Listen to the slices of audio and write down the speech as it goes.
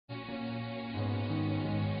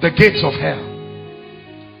The gates of hell.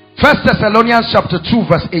 1 Thessalonians chapter 2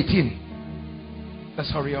 verse 18.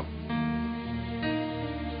 Let's hurry up.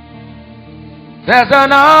 There's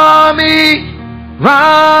an army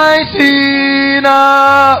rising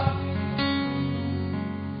up.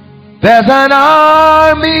 There's an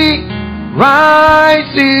army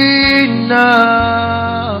rising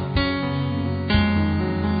up.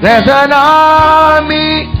 There's an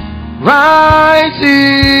army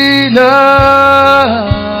rising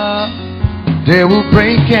up. They will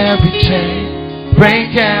break every chain,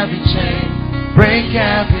 break every chain, break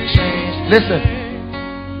every chain. Listen.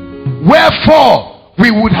 Wherefore we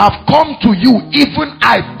would have come to you, even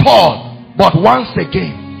I, Paul, but once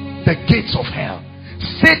again, the gates of hell.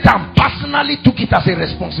 Satan personally took it as a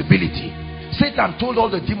responsibility. Satan told all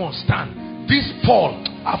the demons, stand. This Paul,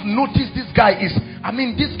 I've noticed this guy is,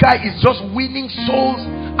 this guy is just winning souls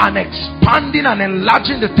and expanding and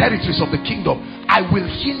enlarging the territories of the kingdom. I will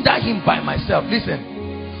hinder him by myself. Listen,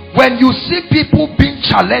 when you see people being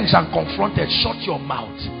challenged and confronted, shut your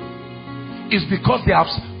mouth. It's because they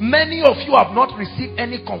have, many of you have not received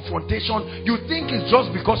any confrontation. You think it's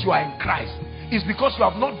just because you are in Christ. It's because you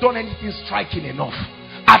have not done anything striking enough.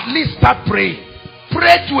 At least start praying.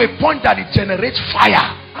 Pray to a point that it generates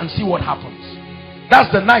fire and see what happens.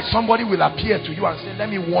 That's the night somebody will appear to you and say,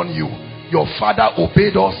 let me warn you, your father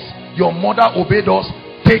obeyed us, your mother obeyed us,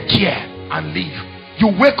 take care and leave. You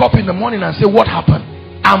wake up in the morning and say, what happened?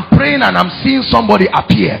 I'm praying and I'm seeing somebody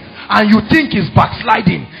appear, and you think it's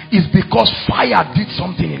backsliding. It's because fire did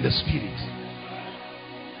something in the spirit.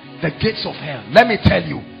 The gates of hell. Let me tell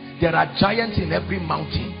you, there are giants in every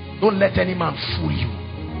mountain. Don't let any man fool you.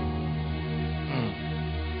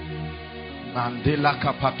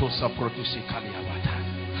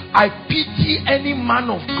 I pity any man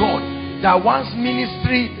of God that wants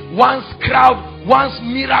ministry, wants crowd, wants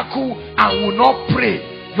miracle, and will not pray.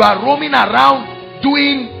 You are roaming around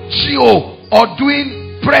doing GO or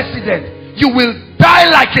doing president. You will die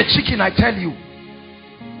like a chicken, I tell you.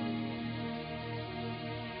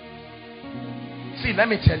 See, let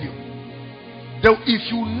me tell you.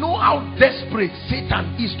 If you know how desperate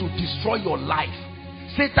Satan is to destroy your life,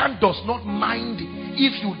 Satan does not mind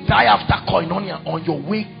if you die after Koinonia on your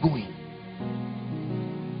way going.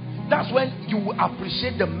 That's when you will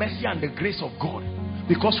appreciate the mercy and the grace of God.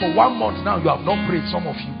 Because for 1 month now you have not prayed, some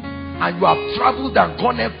of you, and you have traveled and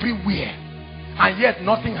gone everywhere, and yet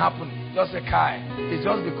nothing happened. Just a car. It's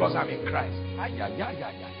just because I'm in Christ.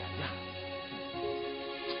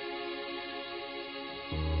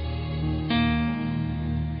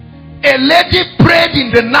 A lady prayed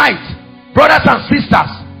in the night. Brothers and sisters,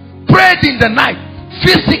 prayed in the night.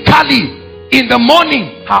 Physically, in the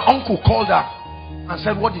morning, her uncle called her and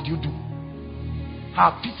said, what did you do?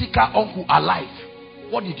 Her physical uncle alive.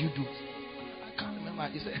 What did you do? I can't remember.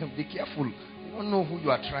 He said, be careful. You don't know who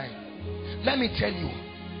you are trying. Let me tell you,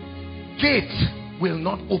 gates will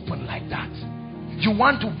not open like that. You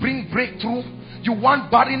want to bring breakthrough? You want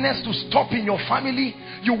barrenness to stop in your family?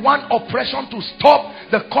 You want oppression to stop?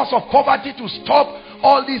 The cause of poverty to stop?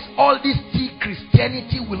 All this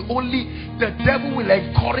Christianity will only, the devil will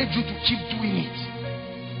encourage you to keep doing it.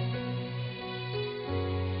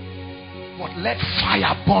 But let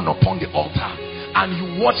fire burn upon the altar, and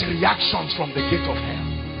you watch reactions from the gate of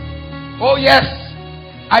hell. Oh yes,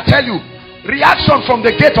 I tell you, reaction from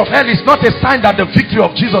the gate of hell is not a sign that the victory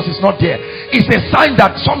of Jesus is not there. It's a sign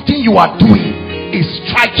that something you are doing is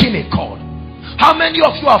striking a chord. How many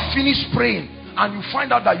of you have finished praying and you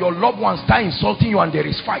find out that your loved ones die insulting you and there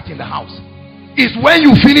is fight in the house? It's when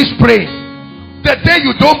you finish praying. The day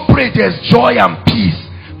you don't pray, there's joy and peace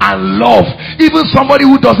and love. Even somebody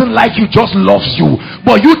who doesn't like you just loves you,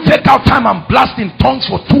 but you take out time and blast in tongues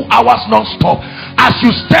for 2 hours non-stop. As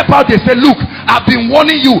you step out, they say, look, I've been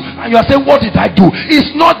warning you, and you are saying, what did I do?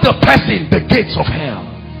 It's not the person, the gates of hell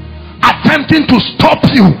attempting to stop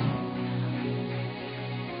you.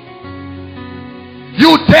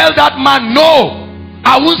 You tell that man, no,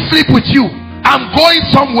 I won't sleep with you, I'm going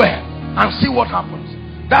somewhere, and see what happens.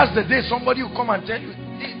 That's the day somebody will come and tell you,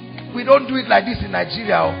 we don't do it like this in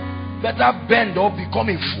Nigeria. Better bend or become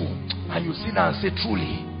a fool. And you sit down and say,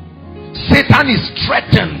 truly, Satan is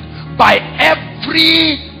threatened by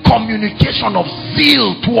every communication of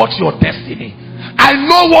zeal towards your destiny. I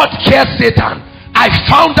know what scares Satan. I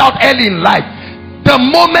found out early in life. The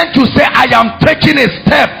moment you say, I am taking a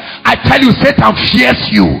step, I tell you, Satan fears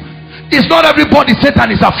you. It's not everybody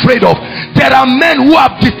Satan is afraid of. There are men who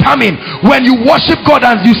are determined. When you worship God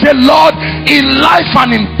and you say, Lord, in life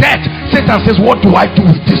and in death, Satan says, what do I do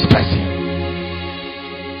with this person?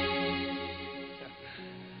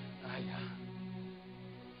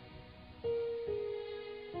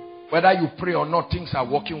 Whether you pray or not, things are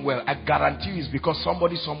working well. I guarantee you it's because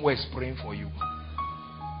somebody somewhere is praying for you.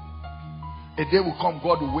 A day will come,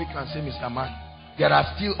 God will wake and say, Mr. Man, there are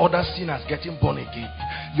still other sinners getting born again.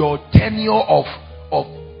 Your tenure of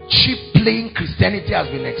cheap playing Christianity has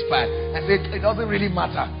been expired. I said, it doesn't really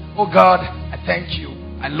matter. Oh God, I thank you.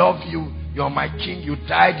 I love you. You're my king. You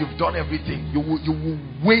died. You've done everything. You will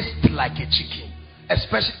waste like a chicken.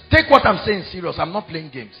 Especially, take what I'm saying serious. I'm not playing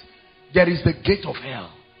games. There is the gate of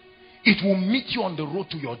hell. It will meet you on the road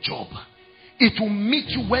to your job. It will meet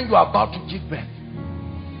you when you are about to give birth.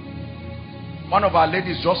 One of our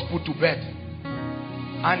ladies just put to bed.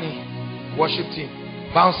 Annie, worship team,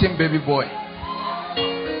 bouncing baby boy.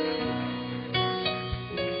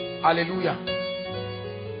 Hallelujah.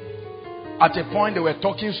 At a point they were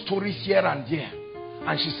talking stories here and there,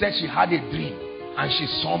 and she said she had a dream and she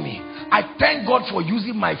saw me. I thank God for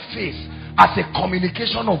using my face as a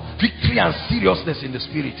communication of victory and seriousness in the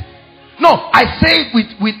spirit. No, I say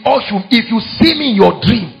it with all humility. If you see me in your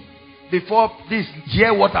dream, before this,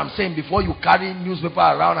 hear what I'm saying before you carry newspaper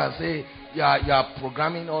around and say you are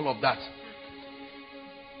programming all of that.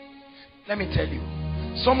 Let me tell you,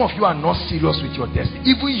 some of you are not serious with your destiny.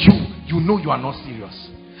 Even you know you are not serious.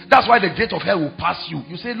 That's why the gate of hell will pass you.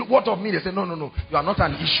 You say, look, what of me? They say, no, you are not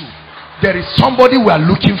an issue. There is somebody we are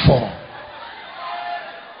looking for.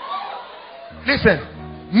 Listen,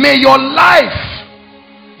 may your life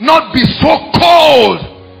not be so cold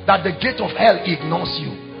that the gate of hell ignores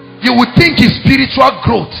you. You would think it's spiritual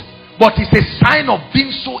growth, but it's a sign of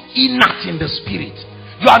being so inert in the spirit.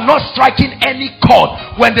 You are not striking any chord.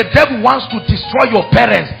 When the devil wants to destroy your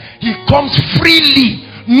parents, he comes freely,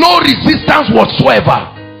 no resistance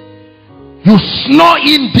whatsoever. You snore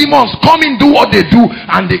in, demons come in, do what they do,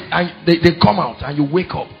 and they come out, and you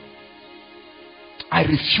wake up. I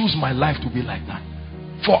refuse my life to be like that.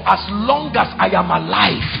 For as long as I am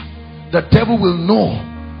alive, the devil will know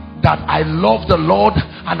that I love the Lord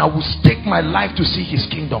and I will stake my life to see his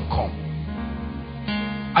kingdom come.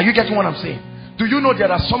 Are you getting what I'm saying? Do you know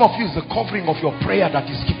there are some of you, it's the covering of your prayer that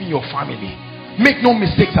is keeping your family? Make no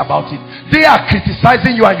mistakes about it. They are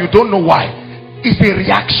criticizing you and you don't know why. It's a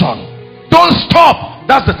reaction. Don't stop.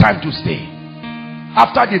 That's the time to stay.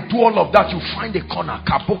 After they do all of that, you find a corner.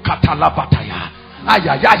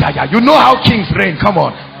 You know how kings reign. Come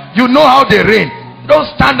on. You know how they reign. Don't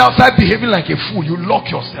stand outside behaving like a fool. You lock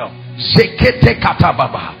yourself.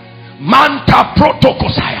 Manta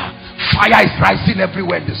protokosaya. Fire is rising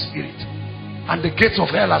everywhere in the spirit. And the gates of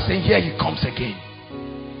hell are saying, here he comes again.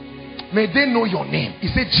 May they know your name. He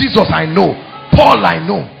said, Jesus I know. Paul I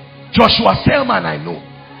know. Joshua Selman I know.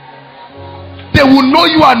 They will know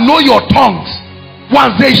you and know your tongues.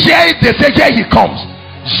 Once they hear it, they say, here he comes.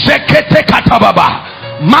 Zekete katababa.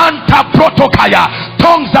 Manta protokaya.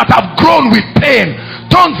 Tongues that have grown with pain.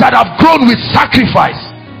 Tongues that have grown with sacrifice.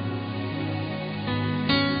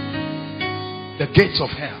 The gates of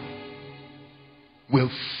hell will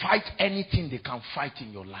fight anything they can fight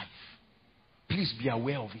in your life. Please be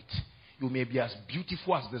aware of it. You may be as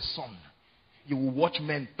beautiful as the sun. You will watch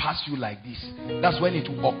men pass you like this. That's when it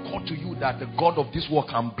will occur to you that the God of this world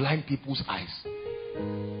can blind people's eyes.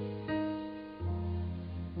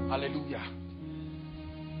 Hallelujah.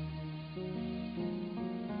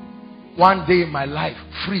 One day in my life,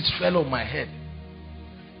 fridge fell on my head.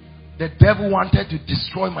 The devil wanted to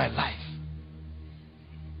destroy my life.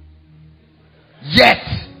 Yet,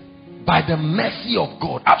 by the mercy of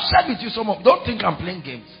God, I've shared with you some of, don't think I'm playing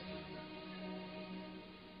games.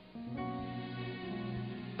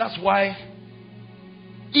 That's why,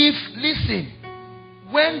 listen,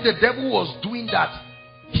 when the devil was doing that,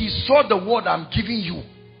 he saw the word I'm giving you.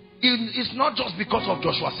 It's not just because of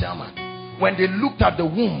Joshua Selman. When they looked at the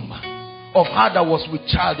womb of her that was with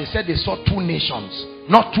child, they said they saw 2 nations,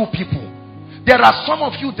 not 2 people. There are some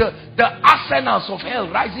of you, the arsenals of hell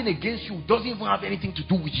rising against you doesn't even have anything to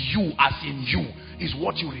do with you as in you. Is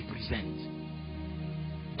what you represent.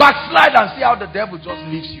 Backslide and see how the devil just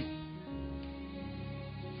leaves you.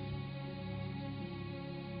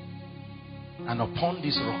 And upon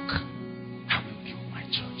this rock I will build my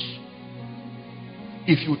church.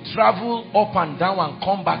 If you travel up and down and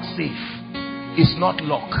come back safe, it's not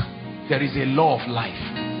luck. There is a law of life.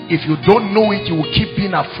 If you don't know it, you will keep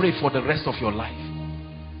being afraid for the rest of your life.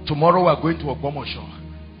 Tomorrow we are going to Ogbomosho.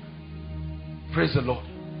 Praise the Lord.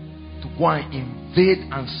 To go and invade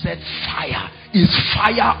and set fire. Is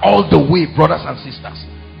fire all the way, brothers and sisters.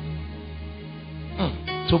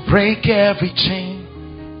 To break every chain.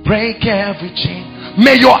 Break every chain.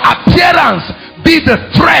 May your appearance be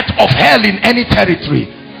the threat of hell in any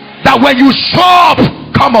territory. That when you show up,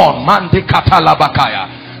 come on, Mande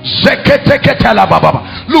Katalabakaya.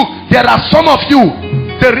 Look, There are some of you,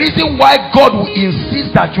 the reason why God will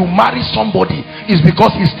insist that you marry somebody is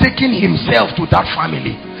because he's taking himself to that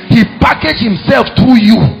family. He packaged himself through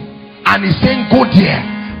you and he's saying go there,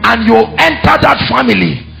 and you enter that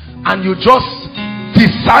family and you just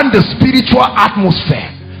discern the spiritual atmosphere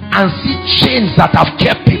and see chains that have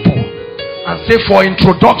kept people, and say, for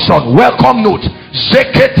introduction, welcome note,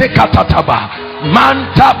 Zekete katataba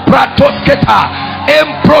manta pratosketa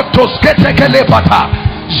emprotoskete kelepata.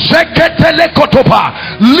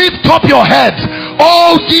 Lift up your heads,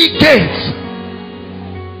 all ye gates.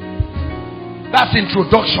 That's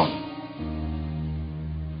introduction.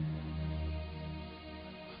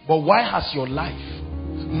 But why has your life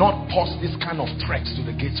not posed this kind of threats to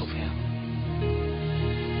the gates of hell?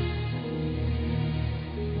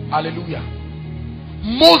 Hallelujah.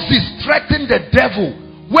 Moses threatened the devil.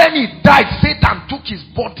 When he died, Satan took his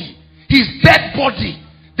body, his dead body.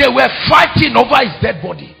 They were fighting over his dead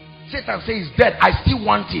body. Satan says he's dead. I still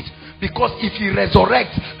want it, because if he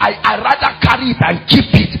resurrects, I rather carry it and keep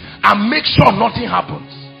it and make sure nothing happens.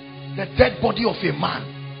 The dead body of a man.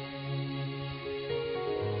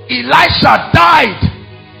 Elisha died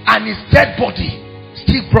and his dead body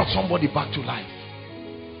still brought somebody back to life.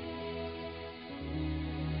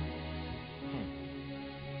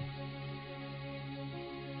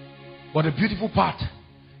 But the beautiful part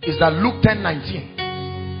is that Luke 10:19,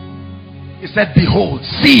 he said, behold,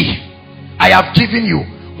 see, I have given you.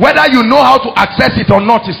 Whether you know how to access it or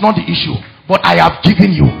not is not the issue, but I have given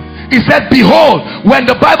you. He said, behold. When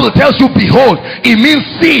the Bible tells you behold, it means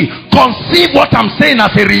see. Conceive what I'm saying as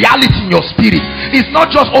a reality in your spirit. It's not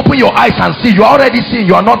just open your eyes and see. You are already seeing.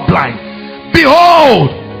 You are not blind. Behold,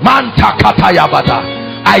 manta katayabada,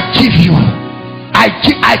 I give you,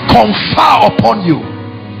 I confer upon you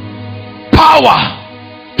power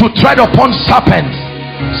to tread upon serpents,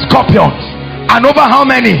 scorpions, and over how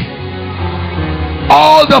many?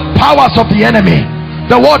 All the powers of the enemy.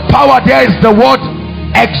 The word power there is the word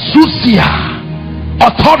exousia,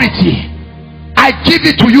 authority. I give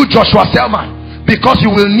it to you, Joshua Selman, because you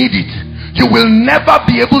will need it. You will never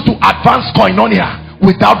be able to advance Koinonia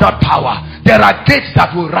without that power. There are gates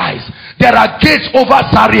that will rise. There are gates over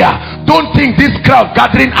Zaria. Don't think this crowd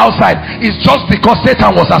gathering outside is just because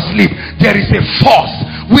Satan was asleep. There is a force.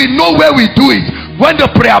 We know where we do it. When the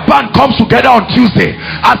prayer band comes together on Tuesday,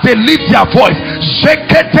 as they lift their voice,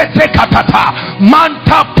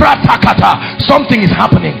 something is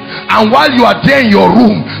happening. And while you are there in your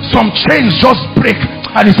room, some chains just break,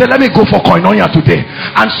 and you say, let me go for Koinonia today.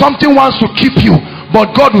 And something wants to keep you,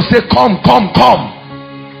 but God will say, come, come, come.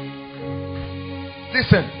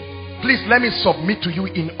 Listen, please let me submit to you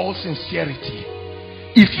in all sincerity.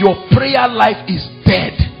 If your prayer life is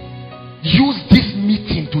dead, use this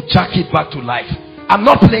meeting to jack it back to life. I'm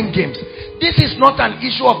not playing games. This is not an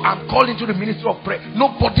issue of I'm called into the ministry of prayer.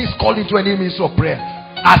 Nobody is called into any ministry of prayer.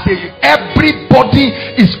 Everybody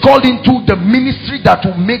is called into the ministry that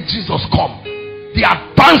will make Jesus come. The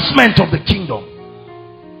advancement of the kingdom.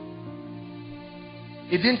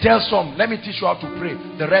 He didn't tell some, let me teach you how to pray.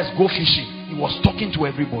 The rest, go fishing. He was talking to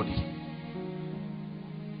everybody.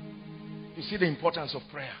 You see the importance of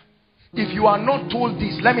prayer. If you are not told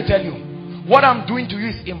this, let me tell you, what I'm doing to you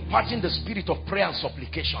is imparting the spirit of prayer and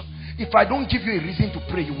supplication. If I don't give you a reason to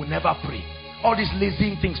pray, you will never pray. All these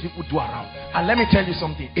lazy things people do around. And let me tell you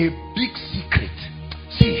something, a big secret.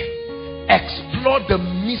 See, explore the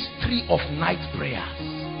mystery of night prayers.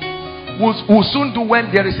 We'll soon do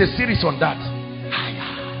when there is a series on that.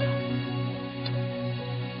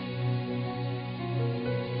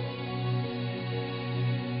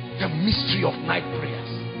 The mystery of night prayers.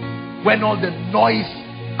 When all the noise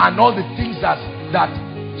and all the things that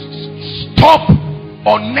stop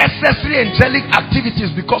unnecessary angelic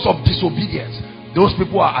activities because of disobedience, those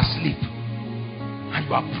people are asleep and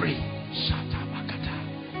you are praying.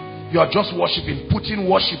 You are just worshiping, putting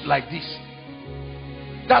worship like this.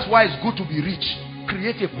 That's why it's good to be rich.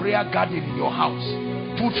 Create a prayer garden in your house.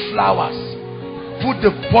 Put flowers. Put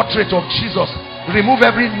the portrait of Jesus. Remove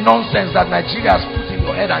every nonsense that Nigeria has put in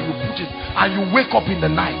your head and you put it, and you wake up in the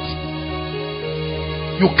night.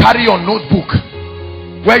 You carry your notebook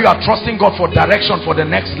where you are trusting God for direction for the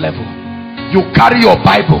next level. You carry your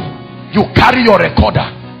Bible. You carry your recorder.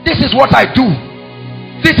 This is what I do.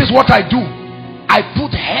 This is what I do. I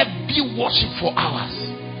put heavy worship for hours.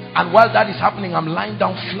 And while that is happening, I'm lying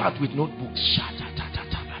down flat with notebooks.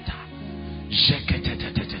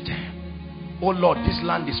 Oh Lord, this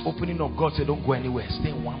land is opening up. God said, don't go anywhere.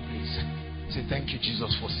 Stay in one place. Say, thank you,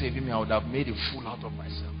 Jesus, for saving me. I would have made a fool out of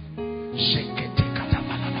myself.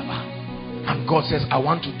 And God says, I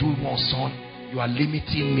want to do more, son. You are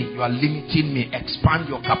limiting me. You are limiting me. Expand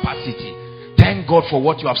your capacity. Thank God for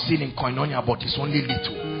what you have seen in Koinonia, but it's only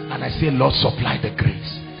little. And I say, Lord, supply the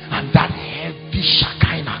grace. And that heavy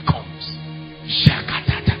Shekinah comes.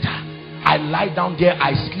 I lie down there,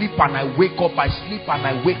 I sleep and I wake up. I sleep and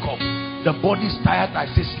I wake up. The body's tired. I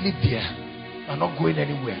say, sleep there. You're not going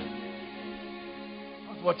anywhere.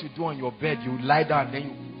 That's what you do on your bed. You lie down and then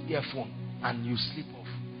you earphone and you sleep off.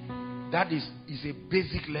 That is a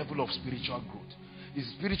basic level of spiritual growth. It's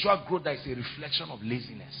spiritual growth that is a reflection of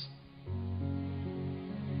laziness.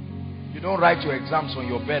 You don't write your exams on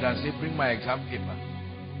your bed and say, bring my exam paper.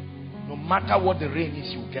 No matter what the rain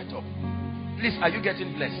is, you get up. Please, are you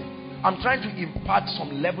getting blessed? I'm trying to impart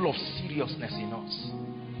some level of seriousness in us.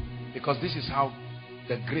 Because this is how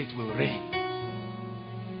the great will reign.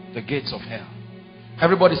 The gates of hell.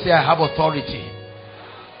 Everybody say, I have authority.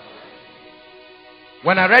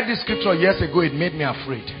 When I read this scripture years ago, it made me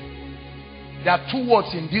afraid. There are two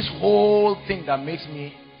words in this whole thing that makes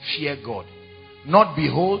me fear God. Not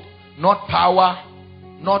behold, not power,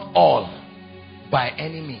 not all. By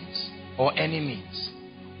any means or any means.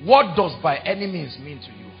 What does by any means mean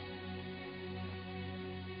to you?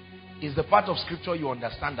 Is the part of scripture you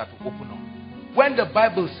understand that will open up. When the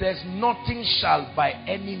Bible says nothing shall by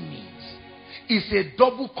any means, it's a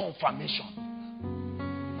double confirmation.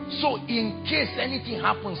 So in case anything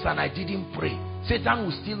happens and I didn't pray, Satan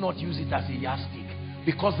will still not use it as a yardstick,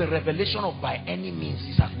 because the revelation of by any means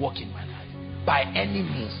is at work in my life. By any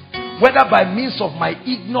means. Whether by means of my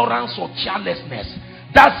ignorance or carelessness,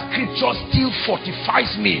 that scripture still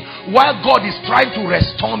fortifies me while God is trying to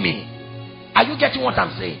restore me. Are you getting what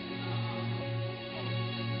I'm saying?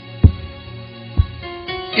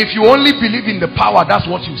 If you only believe in the power, that's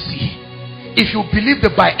what you see. If you believe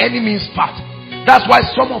the by any means part, that's why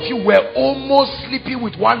some of you were almost sleeping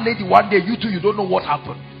with one lady one day. You two, you don't know what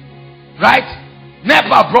happened. Right?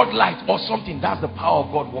 Never brought light or something. That's the power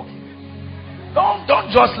of God working. Don't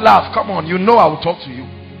just laugh. Come on, you know I will talk to you.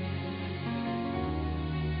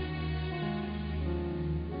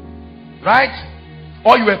 Right?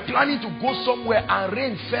 Or you were planning to go somewhere and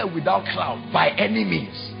rain fell without cloud. By any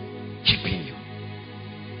means, keeping you.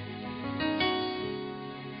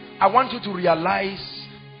 I want you to realize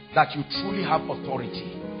that you truly have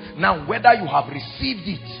authority. Now, whether you have received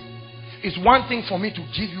it, it's one thing for me to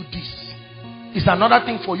give you this. It's another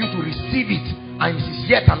thing for you to receive it, and it's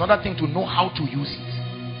yet another thing to know how to use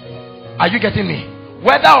it. Are you getting me?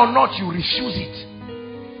 Whether or not you refuse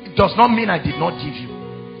it, it does not mean I did not give you.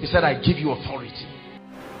 He said, I give you authority.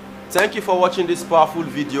 Thank you for watching this powerful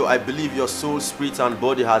video. I believe your soul, spirit, and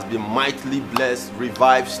body has been mightily blessed,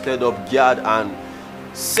 revived, stirred up, geared, and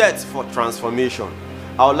set for transformation.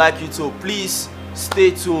 I would like you to please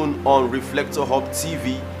stay tuned on Reflector Hub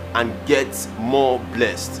TV and get more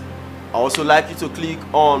blessed. I also like you to click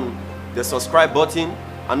on the subscribe button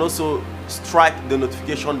and also strike the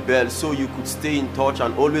notification bell so you could stay in touch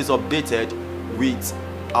and always updated with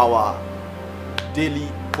our daily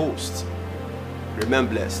posts. Remain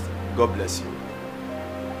blessed. God bless you.